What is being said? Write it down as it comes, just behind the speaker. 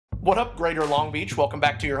What up, Greater Long Beach? Welcome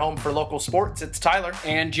back to your home for local sports. It's Tyler.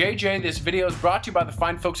 And JJ. This video is brought to you by the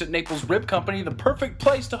fine folks at Naples Rib Company, the perfect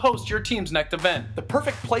place to host your team's next event. The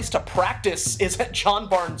perfect place to practice is at John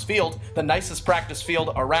Barnes Field, the nicest practice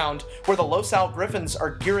field around, where the Los Al Griffins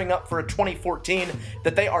are gearing up for a 2014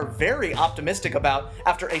 that they are very optimistic about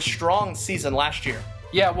after a strong season last year.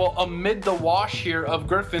 Yeah, well, amid the wash here of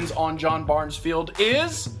Griffins on John Barnes Field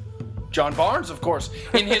is John Barnes, of course,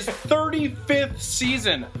 in his 35th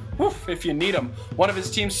season. Woof, if you need him. One of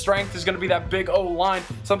his team's strength is going to be that big O-line,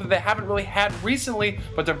 something they haven't really had recently,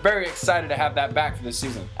 but they're very excited to have that back for this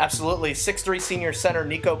season. Absolutely. 6'3" senior center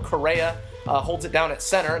Nico Correa holds it down at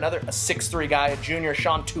center. Another 6'3" guy, a junior,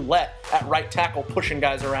 Sean Toulette, at right tackle, pushing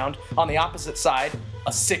guys around. On the opposite side,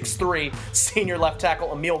 a 6'3" senior left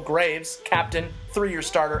tackle Emil Graves, captain, 3-year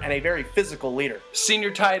starter, and a very physical leader.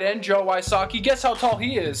 Senior tight end Joe Wysocki, guess how tall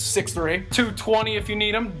he is? 6'3". 220 if you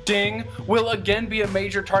need him. Ding. Will again be a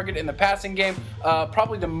major target in the passing game.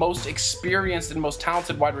 Probably the most experienced and most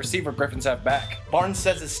talented wide receiver Griffins have back. Barnes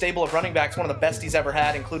says his stable of running backs one of the best he's ever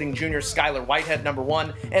had, including junior Skylar Whitehead, number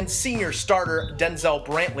 1, and senior starter Denzel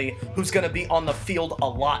Brantley, who's going to be on the field a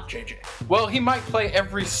lot, JJ. Well, he might play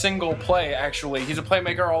every single play, actually. He's a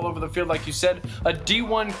playmaker all over the field, like you said. A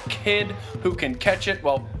D1 kid who can catch it,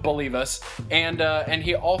 well, believe us. And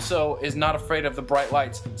he also is not afraid of the bright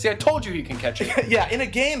lights. See, I told you he can catch it. Yeah, in a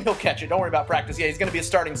game, he'll catch it. Don't worry about practice. Yeah, he's going to be a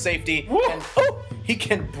starting safety. Woo! And he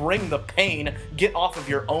can bring the pain, get off of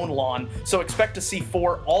your own lawn. So expect to see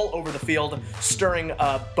 4 all over the field, stirring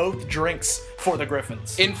both drinks for the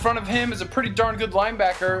Griffins. In front of him is a pretty darn good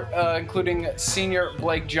linebacker, including senior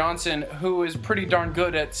Blake Johnson, who is pretty darn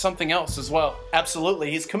good at something else as well. Absolutely.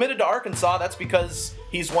 He's committed to Arkansas. That's because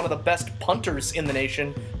he's one of the best punters in the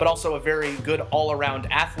nation, but also a very good all-around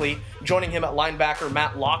athlete. Joining him at linebacker,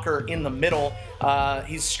 Matt Locker in the middle.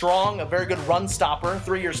 He's strong, a very good run stopper,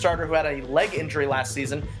 3-year starter who had a leg injury last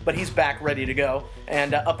season, but he's back ready to go.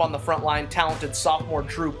 And up on the front line, talented sophomore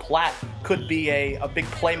Drew Platt could be a big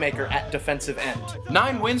playmaker at defensive end.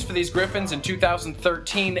 9 wins for these Griffins in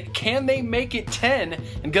 2013. Can they make it 10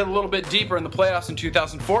 and get a little bit deeper in the playoffs in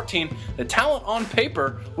 2014? The talent on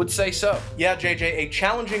paper would say so. Yeah, JJ, a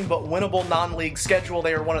challenging but winnable non-league schedule.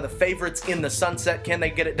 They are one of the favorites in the Sunset. Can they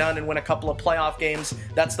get it done and win a couple of playoff games?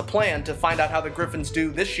 That's the plan. To find out how the Griffins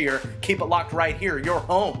do this year, keep it locked right here, your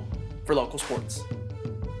home for local sports.